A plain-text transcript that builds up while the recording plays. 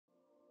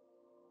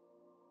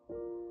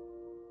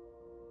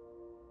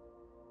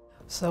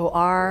So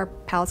our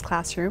PALS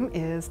classroom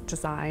is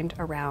designed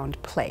around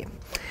play.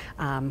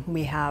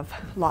 We have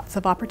lots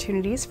of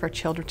opportunities for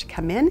children to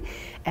come in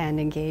and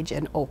engage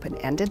in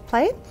open-ended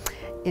play.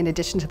 In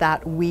addition to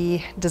that,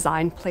 we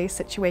design play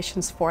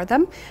situations for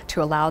them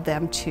to allow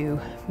them to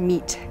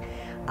meet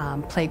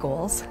play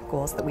goals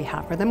that we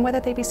have for them, whether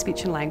they be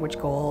speech and language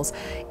goals,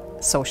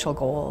 social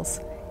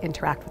goals,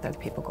 interact with other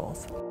people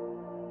goals.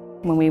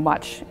 When we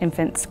watch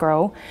infants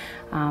grow,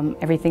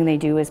 everything they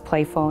do is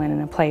playful and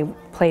in a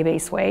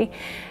play-based way.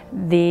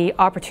 The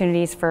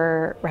opportunities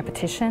for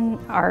repetition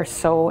are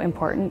so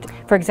important.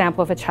 For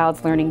example, if a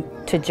child's learning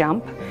to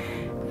jump,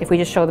 if we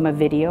just show them a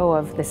video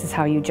of this is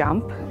how you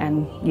jump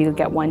and you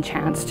get one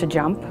chance to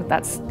jump,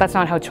 that's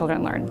not how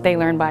children learn. They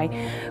learn by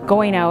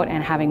going out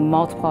and having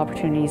multiple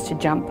opportunities to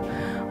jump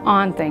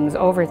on things,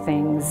 over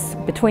things,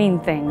 between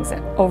things,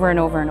 over and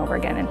over and over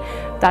again. And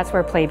that's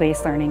where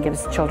play-based learning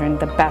gives children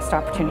the best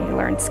opportunity to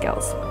learn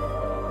skills.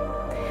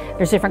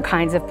 There's different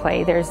kinds of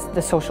play. There's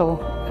the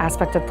social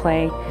aspect of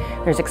play.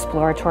 There's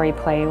exploratory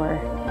play where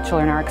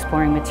children are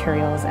exploring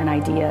materials and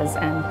ideas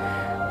and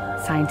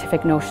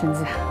scientific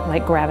notions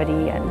like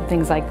gravity and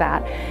things like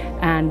that.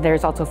 And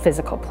there's also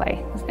physical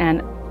play.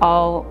 And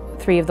all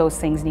three of those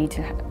things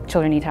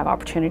children need to have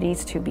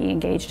opportunities to be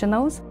engaged in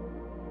those.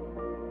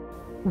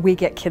 We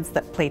get kids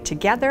that play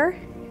together,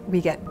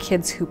 we get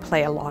kids who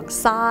play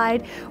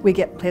alongside, we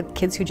get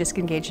kids who just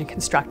engage in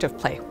constructive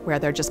play, where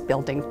they're just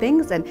building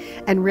things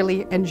and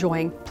really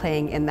enjoying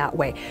playing in that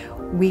way.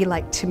 We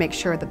like to make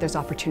sure that there's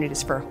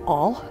opportunities for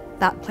all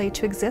that play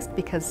to exist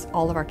because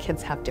all of our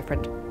kids have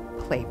different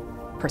play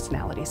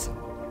personalities.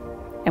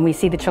 And we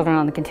see the children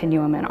on the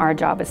continuum, and our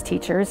job as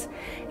teachers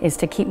is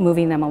to keep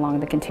moving them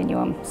along the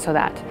continuum so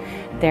that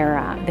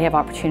they have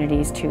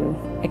opportunities to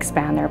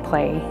expand their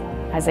play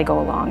as they go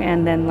along,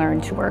 and then learn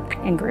to work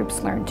in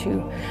groups, learn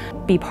to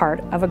be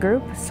part of a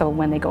group. So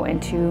when they go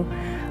into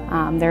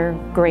their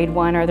grade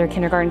 1 or their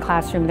kindergarten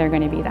classroom, they're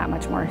going to be that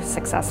much more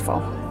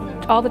successful.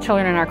 All the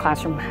children in our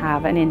classroom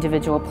have an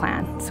individual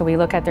plan. So we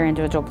look at their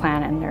individual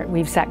plan and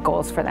we've set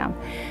goals for them.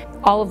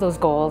 All of those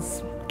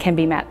goals can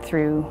be met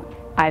through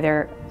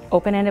either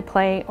open-ended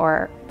play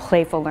or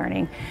playful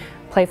learning.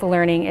 Playful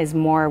learning is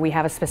more, we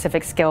have a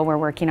specific skill we're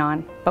working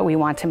on, but we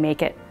want to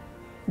make it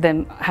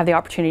them have the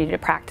opportunity to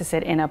practice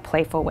it in a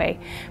playful way,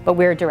 but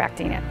we're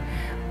directing it.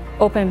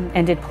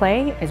 Open-ended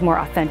play is more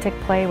authentic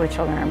play where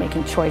children are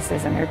making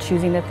choices and they're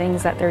choosing the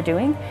things that they're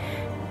doing.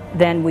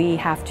 Then we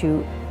have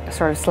to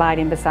sort of slide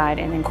in beside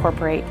and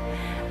incorporate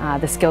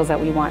the skills that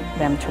we want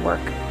them to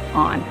work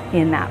on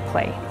in that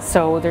play.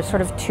 So there's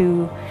sort of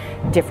two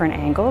different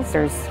angles.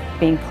 There's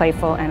being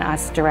playful and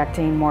us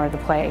directing more of the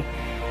play,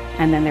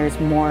 and then there's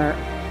more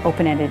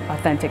open-ended,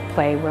 authentic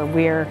play where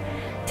we're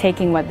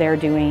taking what they're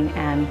doing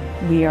and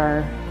we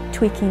are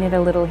tweaking it a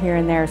little here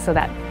and there so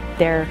that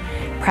they're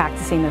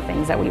practicing the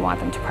things that we want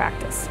them to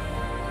practice.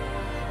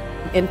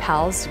 In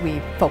PALS, we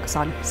focus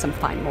on some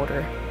fine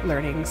motor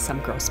learning, some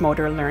gross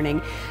motor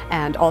learning,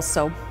 and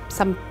also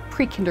some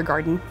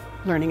pre-kindergarten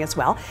learning as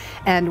well.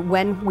 And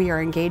when we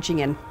are engaging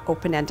in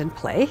open-ended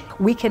play,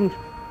 we can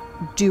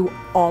do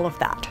all of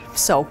that.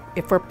 So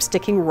if we're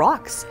sticking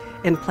rocks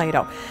in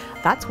Play-Doh,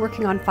 that's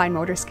working on fine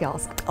motor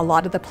skills. A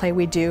lot of the play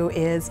we do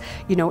is,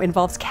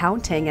 involves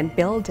counting and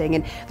building,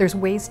 and there's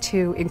ways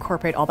to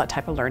incorporate all that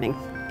type of learning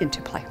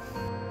into play.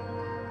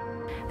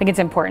 I think it's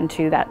important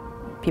too that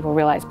people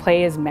realize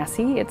play is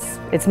messy.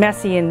 It's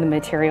messy in the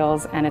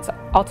materials, and it's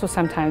also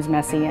sometimes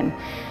messy in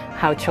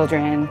how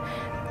children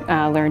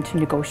learn to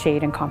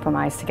negotiate and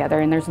compromise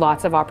together. And there's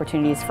lots of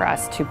opportunities for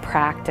us to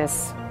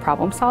practice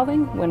problem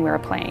solving when we're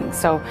playing.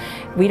 So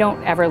we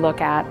don't ever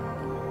look at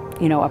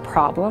a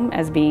problem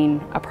as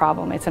being a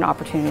problem. It's an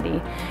opportunity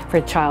for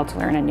a child to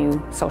learn a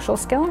new social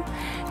skill,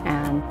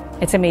 and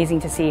it's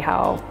amazing to see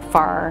how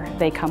far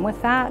they come with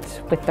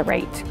that with the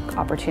right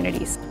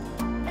opportunities.